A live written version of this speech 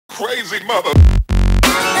crazy mother.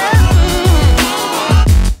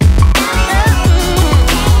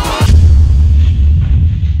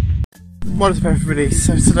 What is up, everybody?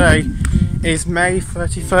 So today is May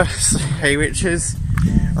 31st, which is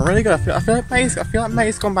really good. I feel like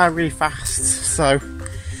May's gone by really fast. So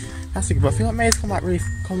that's good. But I feel like May's gone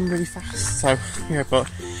really fast. So yeah, but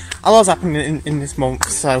a lot's happening in this month.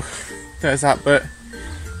 So there's that. But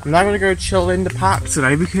I'm now gonna go chill in the park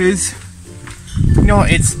today because you know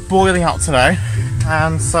what, it's boiling out today,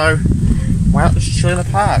 and so why not just chill in the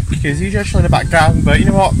park? Because usually I chill in the background, but you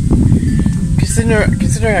know what?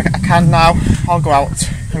 Considering I can now, I'll go out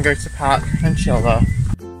and go to the park and chill there.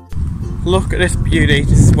 Look at this beauty,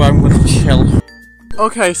 this is where I'm going to chill.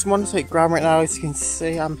 Okay, so I'm on the take ground right now, as you can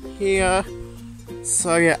see I'm here.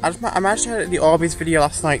 So yeah, I managed to edit the Orbeez video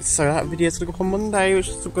last night, so that video is going to go up on Monday, which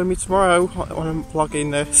is going to be tomorrow when I'm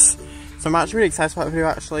vlogging this. So I'm actually really excited about the video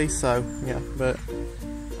actually, so yeah, but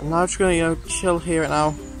I'm now just going to chill here right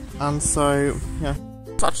now, and so yeah.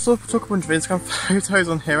 So I just took a bunch of Instagram photos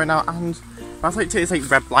on here right now, and I was like to take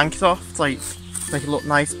this red blanket off to make it look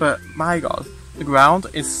nice, but my god, the ground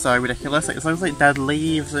is so ridiculous. Like, there's like dead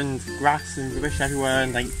leaves and grass and rubbish everywhere,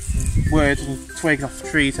 and like wood and twigs off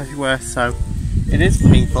trees everywhere, so it is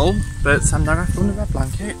painful, but I'm now going to put on the red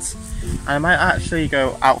blanket, and I might actually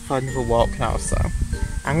go out for another walk now, so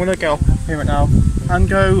I'm going to go up here right now and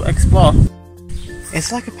go explore.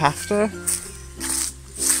 It's like a path there.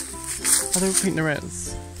 I don't think there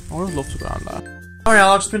is. I would love to go around there. Oh yeah,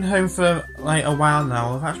 I've just been home for like a while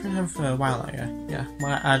now. I've actually been home for a while now, yeah.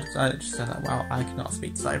 I just said that, wow, I cannot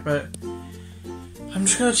speak today, but I'm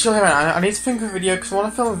just going to chill here right now. I need to think of a video because I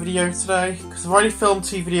want to film a video today, because I've already filmed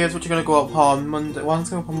 2 videos which are going to go up on Monday. One's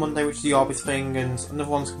going up on Monday, which is the Orbeez thing, and another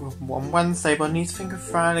one's going up on Wednesday, but I need to think of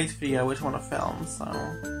Friday's video which I want to film, so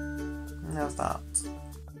there's that.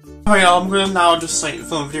 Oh yeah, I'm going to now just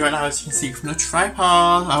film a video right now, as you can see from the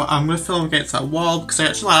tripod. I'm going to film against that wall because I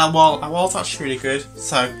actually like that wall. That wall's actually really good,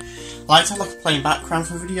 so I like to have like a plain background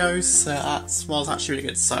for videos, so that wall's actually really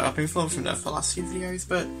good. So I've been filming from there for the last few videos,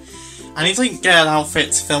 but I need to like get an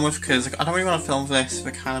outfit to film with because I don't really want to film for this,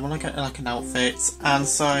 but I want to get like an outfit, and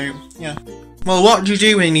so yeah. Well, what do you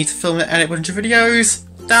do when you need to film and edit a bunch of videos?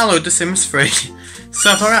 Download The Sims 3. So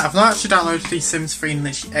I've not actually downloaded The Sims 3 in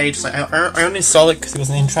this age. Like, I only installed it because it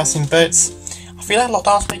wasn't interesting, but I feel like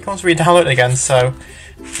lockdown's making me want to re-download it again, so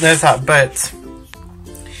there's that. But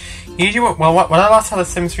usually, well, when I last had The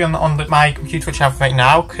Sims 3 on my computer, which I have right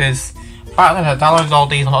now, because back then I downloaded all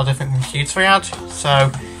these on a different computer I had,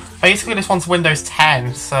 so basically this one's Windows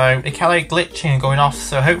 10, so it kept like glitching and going off,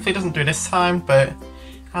 so hopefully it doesn't do this time, but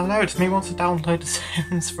I don't know, it just made me want to download The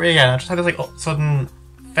Sims 3 again. I just had this like sudden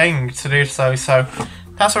thing to do so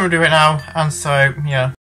that's what I'm doing right now, and so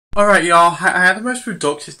yeah. Alright y'all, I had the most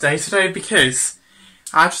productive day today because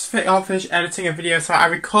I just finished editing a video. So I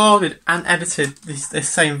recorded and edited this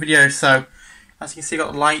same video, so as you can see I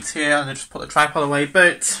got the lights here and I just put the tripod away,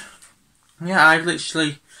 but yeah, I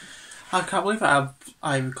can't believe that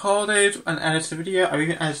I recorded and edited a video. I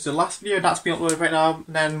even edited the last video, that's being uploaded right now,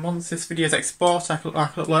 and then once this video is exported I can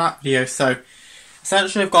upload that video. So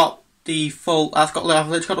essentially I've got the full, I've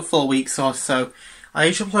literally got the full week source, so I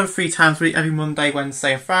usually upload 3 times a week, every Monday,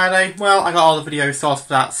 Wednesday and Friday. Well, I got all the videos sourced for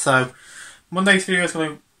that, so Monday's video is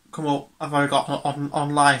going to come up, I've already got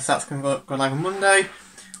online, so that's going to go live on Monday.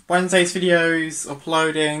 Wednesday's videos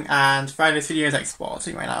uploading, and Friday's videos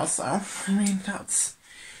exporting right now, so I mean,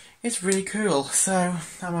 it's really cool. So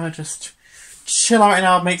I'm going to just chill out right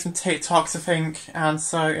now, make some TikToks I think, and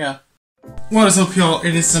so yeah. What is up y'all,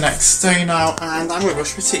 it is the next day now and I'm going to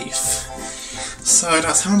brush my teeth. So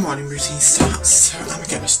that's how my morning routine starts. So I'm going to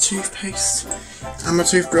get this toothpaste and my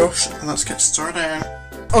toothbrush and let's get started.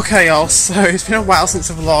 Okay y'all, so it's been a while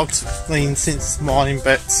since I've vlogged since this morning,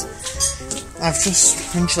 but I've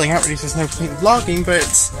just been chilling out really, so there's no point in vlogging, but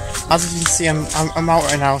as you can see I'm out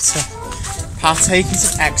right now to partake in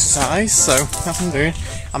some exercise, so that's what I'm doing.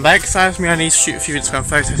 And by exercise I mean I need to shoot a few Instagram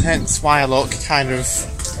photos, hence why I look kind of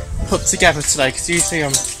put together today, because usually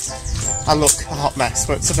I look a hot mess,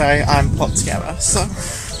 but today I'm put together, so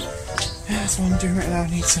yeah, that's what I'm doing right now. I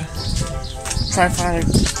need to try and find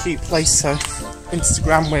a cute place to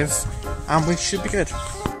Instagram with, and we should be good.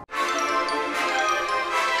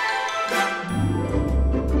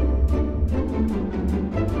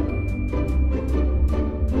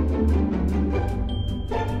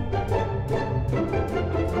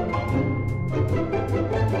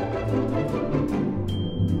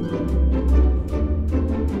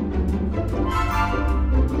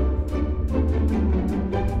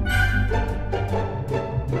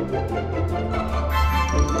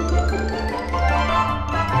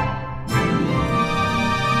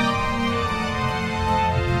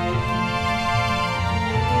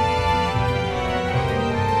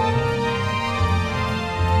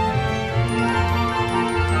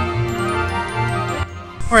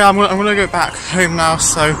 Alright, I'm gonna go back home now,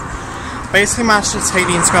 so basically managed to take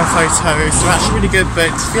the Instagram photos. They're actually really good, but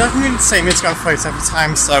I feel like I'm doing the same Instagram photos every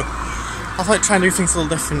time, so I like trying to do things a little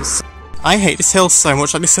different. So I hate this hill so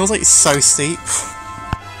much, like this hill's like so steep.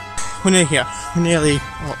 We're nearly here. We're nearly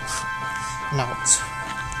not.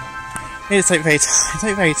 It's like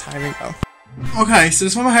very tiring though. Okay, so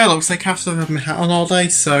this is what my hair looks like after I've had my hat on all day,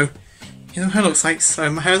 so here's what my hair looks like. So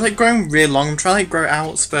my hair is like growing really long. I'm trying to like grow it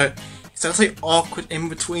out, but it's like awkward in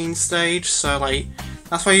between stage, so like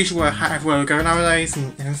that's why I usually wear a hat everywhere I go nowadays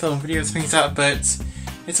and film videos and things like that, but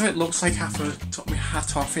it's what it looks like after I took my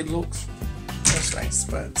hat off. It looks so nice,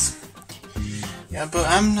 but yeah, but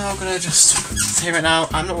I'm now gonna just say right now,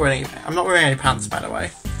 I'm not wearing any pants, by the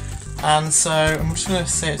way. And so I'm just gonna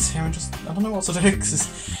sit here and just, I don't know what to do,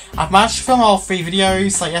 because I've managed to film all 3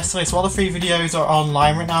 videos like yesterday, so all the 3 videos are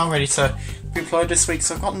online right now, ready to be uploaded this week,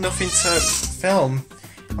 so I've got nothing to film.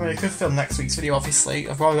 I mean, I could film next week's video, obviously.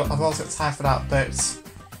 I've always got time for that, but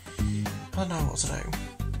I don't know what to do.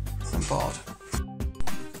 I'm bored.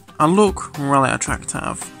 I look really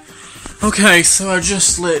attractive. Okay, so I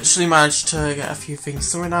just literally managed to get a few things.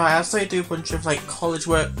 So right now I have to do a bunch of like college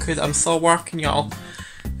work because I'm still working, y'all.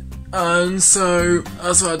 And so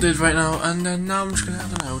that's what I did right now. And then now I'm just gonna, I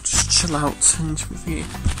don't know, just chill out and review.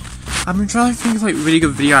 I've been trying to think of like really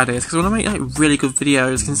good video ideas because I want to make like really good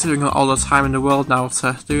videos, considering all the time in the world now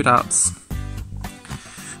to do that. So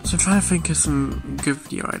I'm trying to think of some good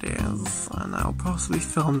video ideas, and I'll possibly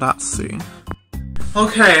film that soon.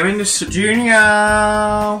 Okay, I'm in the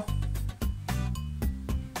studio.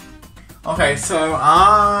 Okay, so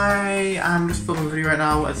I am just filming a video right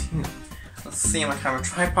now. As you can see on my camera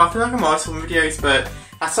tripod. I feel like I'm always filming videos, but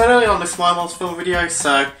I started early on this morning I was filming videos,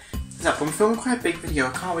 so I'm filming quite a big video. I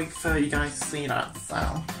can't wait for you guys to see that,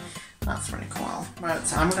 so that's really cool.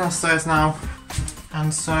 But I'm going downstairs now,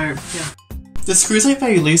 and so yeah. The screw's like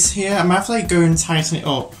very loose here. I'm gonna have to like go and tighten it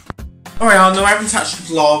up. Alright, I know I haven't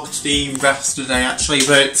actually vlogged the rest of the day actually,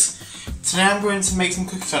 but today I'm going to make some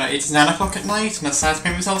cookies on it. It's 9 o'clock at night, and I decided to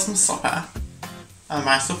make myself some supper. And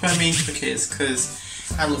by supper I mean cookies,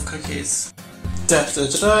 because I love cookies. Da da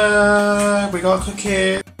da da! We got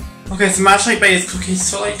cookies. Okay, so I managed to like bake these cookies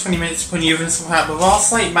for like 20 minutes to put in the oven and stuff like that, but I've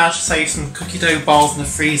also like managed to save some cookie dough balls in the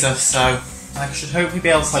freezer, so I should hopefully be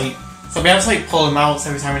able to like, so I'll be able to like pull them out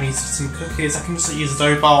every time I need some cookies. I can just like use the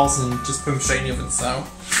dough balls and just put them straight in the oven, so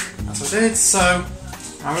that's what I did. So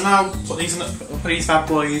I'm gonna now put these bad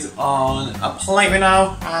boys on a plate right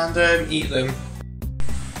now and eat them.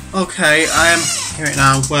 Okay, I am here right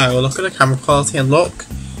now. Wow, look at the camera quality and look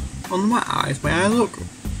on my eyes. My eyes look,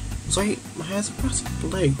 it's like, my hair's pretty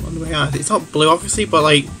blue under my eyes. It's not blue obviously, but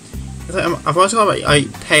like, it's like I've also got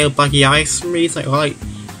like pale baggy eyes for me. It's like, like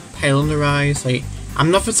pale under eyes. Like I'm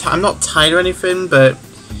not tired or anything, but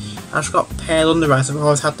I've just got pale under eyes. I've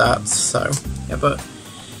always had that. So yeah, but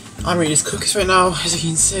I'm eating these cookies right now. As you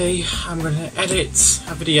can see, I'm going to edit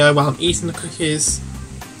a video while I'm eating the cookies.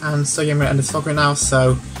 And so yeah, I'm going to end this vlog right now.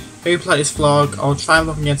 So if you like this vlog, I'll try and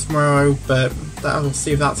vlog again tomorrow, but we'll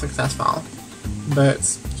see if that's successful.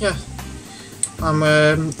 But yeah,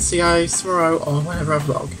 see you guys tomorrow or whenever I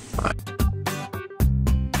vlog. Bye.